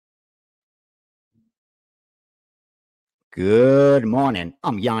Good morning.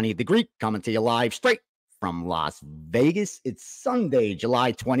 I'm Gianni the Greek coming to you live straight from Las Vegas. It's Sunday,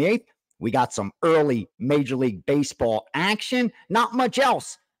 July 28th. We got some early Major League Baseball action. Not much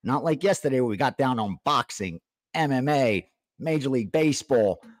else. Not like yesterday where we got down on boxing, MMA, Major League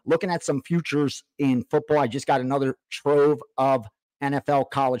Baseball. Looking at some futures in football. I just got another trove of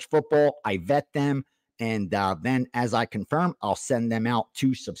NFL college football. I vet them. And then as I confirm, I'll send them out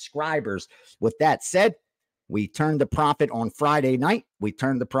to subscribers. With that said, we turned the profit on Friday night. We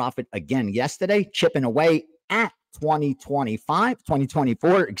turned the profit again yesterday, chipping away at 2024,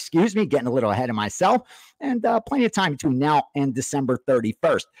 getting a little ahead of myself, and plenty of time between now and December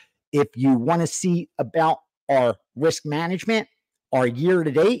 31st. If you want to see about our risk management, our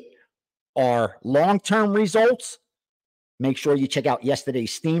year-to-date, our long-term results, make sure you check out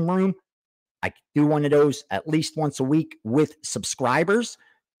yesterday's Steam Room. I do one of those at least once a week with subscribers.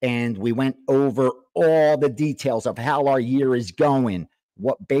 And we went over all the details of how our year is going,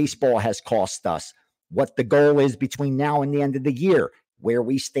 what baseball has cost us, what the goal is between now and the end of the year, where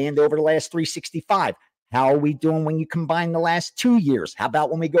we stand over the last 365. How are we doing when you combine the last 2 years? How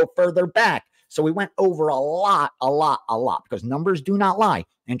about when we go further back? So we went over a lot, because numbers do not lie.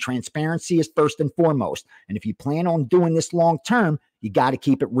 And transparency is first and foremost. And if you plan on doing this long term, you got to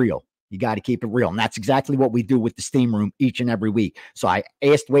keep it real. You got to keep it real. And that's exactly what we do with the Steam Room each and every week. So I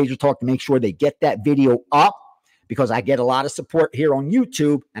asked Wager Talk to make sure they get that video up because I get a lot of support here on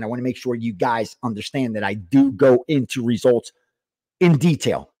YouTube. And I want to make sure you guys understand that I do go into results in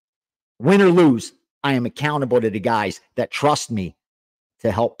detail. Win or lose, I am accountable to the guys that trust me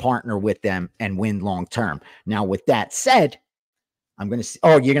to help partner with them and win long term. Now, with that said, I'm going to see,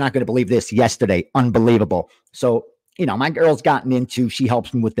 oh, you're not going to believe this. Yesterday, unbelievable. So, you know, my girl's gotten into, she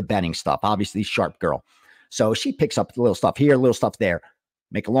helps me with the betting stuff. Obviously, sharp girl. So she picks up the little stuff here, little stuff there.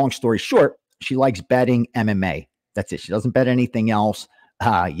 Make a long story short, she likes betting MMA. That's it. She doesn't bet anything else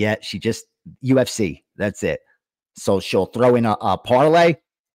yet. She just UFC. That's it. So she'll throw in a parlay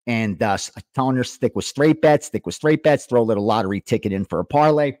and telling her stick with straight bets, throw a little lottery ticket in for a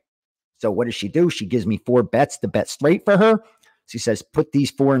parlay. So what does she do? She gives me 4 bets to bet straight for her. She says, put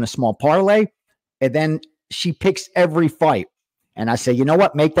these 4 in a small parlay. And then she picks every fight. And I say, you know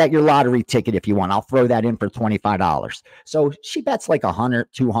what? Make that your lottery ticket if you want. I'll throw that in for $25. So she bets like 100,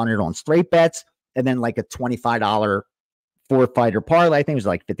 200 on straight bets. And then like a $25 4-fighter parlay. I think it was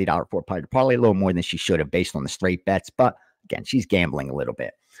like $50 4-fighter parlay, a little more than she should have based on the straight bets. But again, she's gambling a little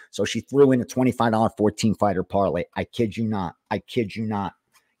bit. So she threw in a $25 14-fighter parlay. I kid you not. I kid you not.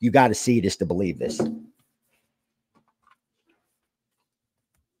 You got to see this to believe this.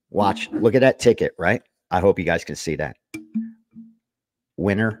 Watch. Look at that ticket, right? I hope you guys can see that.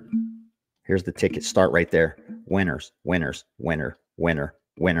 Winner. Here's the ticket. Start right there. Winners, winners, winner, winner,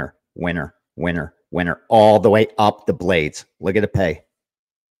 winner, winner, winner, winner. All the way up the blades. Look at the pay.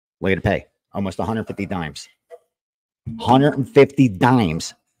 Look at the pay. Almost 150 dimes. 150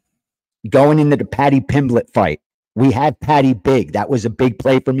 dimes. Going into the Patty Pimblett fight. We had Patty big. That was a big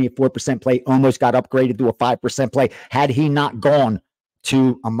play for me. A 4% play. Almost got upgraded to a 5% play. Had he not gone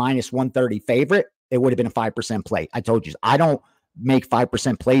to a minus 130 favorite, it would have been a 5% play. I told you, I don't make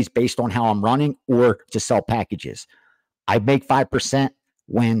 5% plays based on how I'm running or to sell packages. I make 5%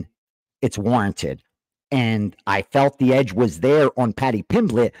 when it's warranted. And I felt the edge was there on Patty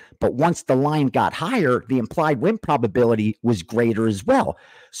Pimblett, but once the line got higher, the implied win probability was greater as well.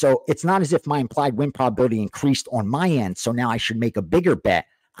 So it's not as if my implied win probability increased on my end, so now I should make a bigger bet.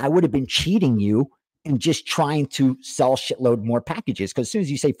 I would have been cheating you and just trying to sell shitload more packages. Because as soon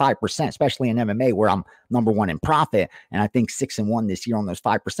as you say 5%, especially in MMA where I'm number 1 in profit, and I think 6-1 this year on those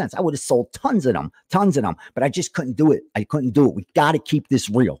 5%, I would have sold tons of them, but I just couldn't do it. I couldn't do it. We got to keep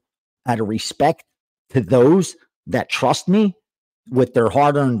this real out of respect to those that trust me with their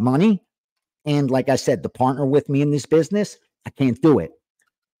hard-earned money. And like I said, to partner with me in this business, I can't do it.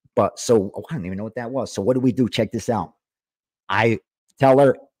 But so I don't even know what that was. So what do we do? Check this out. I tell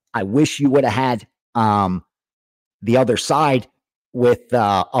her, I wish you would have had the other side with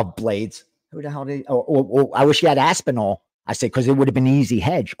of blades. Who the hell did? I wish you had Aspinall. I say because it would have been an easy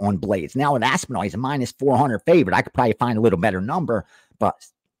hedge on blades. Now with Aspinall, he's a minus 400 favorite. I could probably find a little better number, but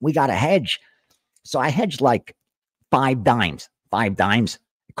we got a hedge. So I hedged like 5 dimes. 5 dimes.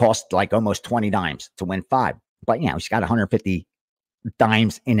 It cost like almost 20 dimes to win 5. But yeah, she's got 150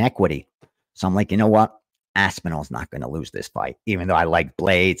 dimes in equity. So I'm like, you know what? Aspinall's not going to lose this fight, even though I like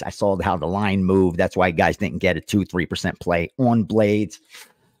blades. I saw how the line moved. That's why guys didn't get a 2-3% play on blades.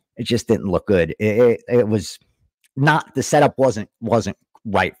 It just didn't look good. It was not, the setup wasn't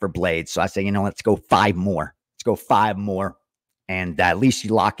right for blades. So I say, you know, let's go 5 more. Let's go 5 more. And at least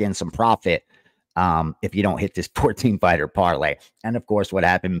you lock in some profit if you don't hit this 14-fighter parlay. And of course, what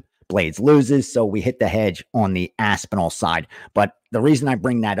happened? Blades loses, so we hit the hedge on the Aspinall side. But the reason I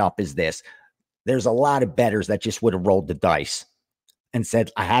bring that up is this. There's a lot of bettors that just would have rolled the dice and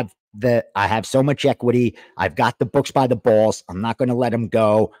said, I have so much equity. I've got the books by the balls. I'm not going to let them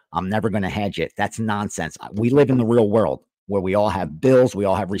go. I'm never going to hedge it. That's nonsense. We live in the real world where we all have bills. We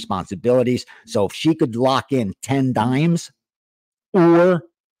all have responsibilities. So if she could lock in 10 dimes or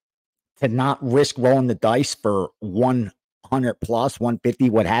to not risk rolling the dice for 100 plus, 150,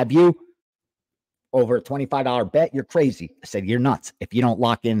 what have you, over a $25 bet, you're crazy. I said, you're nuts. If you don't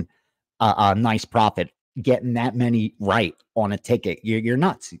lock in a nice profit, getting that many right on a ticket, you're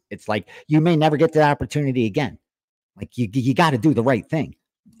nuts. It's like you may never get that opportunity again. Like you got to do the right thing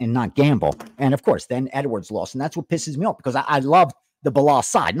and not gamble. And of course, then Edwards lost, and that's what pisses me off because I love the Bilal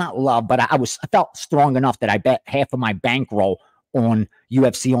side, not love, but I felt strong enough that I bet half of my bankroll on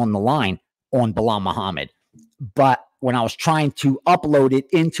UFC on the line on Bilal Muhammad. But when I was trying to upload it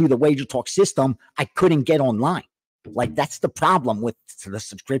into the Wager Talk system, I couldn't get online. Like, that's the problem with the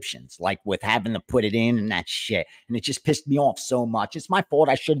subscriptions, like with having to put it in and that shit. And it just pissed me off so much. It's my fault.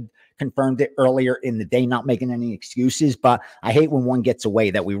 I should have confirmed it earlier in the day, not making any excuses. But I hate when one gets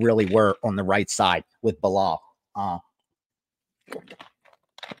away that we really were on the right side with Bilal.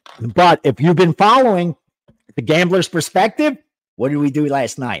 But if you've been following the Gambler's Perspective, what did we do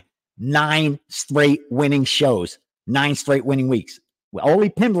last night? 9 straight winning shows, 9 straight winning weeks. We only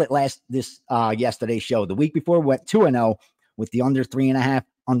Pimlet yesterday's show. The week before we went 2-0 with the under 3.5,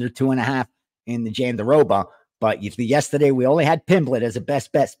 under 2.5 in the Jandaroba. But yesterday we only had Pimlet as a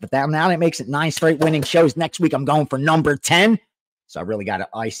best bet. But now that makes it 9 straight winning shows. Next week I'm going for number 10. So I really got to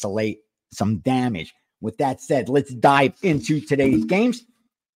isolate some damage. With that said, let's dive into today's games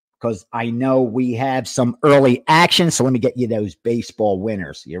because I know we have some early action. So let me get you those baseball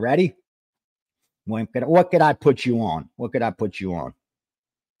winners. You ready? What could I put you on? What could I put you on?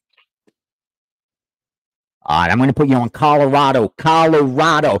 All right, I'm going to put you on Colorado.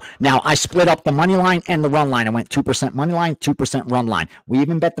 Now, I split up the money line and the run line. I went 2% money line, 2% run line. We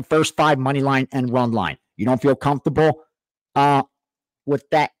even bet the first 5 money line and run line. You don't feel comfortable with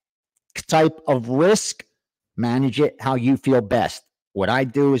that type of risk? Manage it how you feel best. What I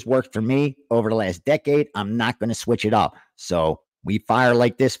do is worked for me over the last decade. I'm not going to switch it up. So we fire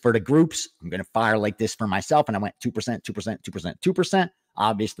like this for the groups. I'm going to fire like this for myself. And I went 2%, 2%, 2%, 2%.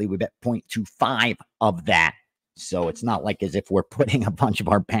 Obviously, we bet 0.25 of that. So it's not like as if we're putting a bunch of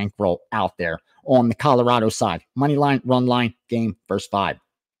our bankroll out there on the Colorado side. Money line, run line, game, first 5.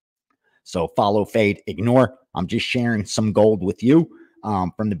 So follow, fade, ignore. I'm just sharing some gold with you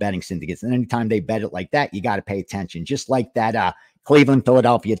from the betting syndicates. And anytime they bet it like that, you got to pay attention. Just like that Cleveland,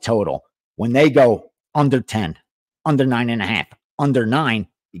 Philadelphia total. When they go under 10, under 9.5, under 9,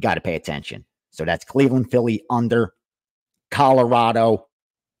 you got to pay attention. So that's Cleveland, Philly, under, Colorado,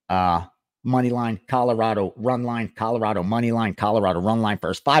 money line, Colorado, run line, Colorado, money line, Colorado, run line,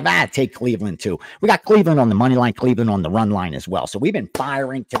 first 5. Take Cleveland too. We got Cleveland on the money line, Cleveland on the run line as well. So we've been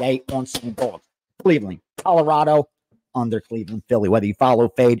firing today on some goals. Cleveland, Colorado, under, Cleveland, Philly. Whether you follow,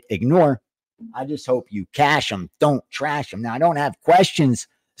 fade, ignore, I just hope you cash them. Don't trash them. Now, I don't have questions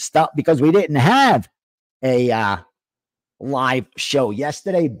stuff because we didn't have a live show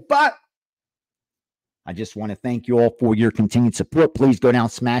yesterday, but I just want to thank you all for your continued support. Please go down,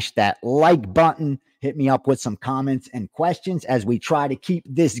 smash that like button, hit me up with some comments and questions as we try to keep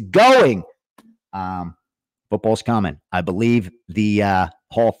this going. Football's coming. I believe the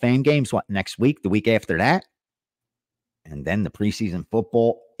Hall of Fame games, next week, the week after that. And then the preseason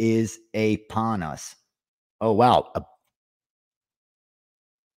football is upon us. Oh, wow.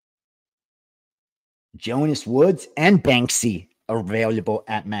 Jonas Woods and Banksy are available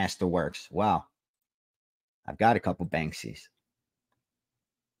at Masterworks. Wow. I've got a couple Banksies.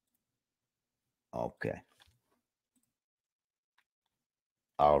 Okay.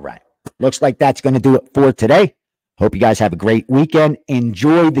 All right. Looks like that's going to do it for today. Hope you guys have a great weekend.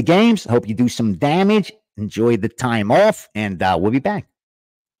 Enjoy the games. Hope you do some damage. Enjoy the time off. And we'll be back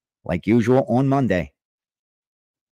like usual on Monday.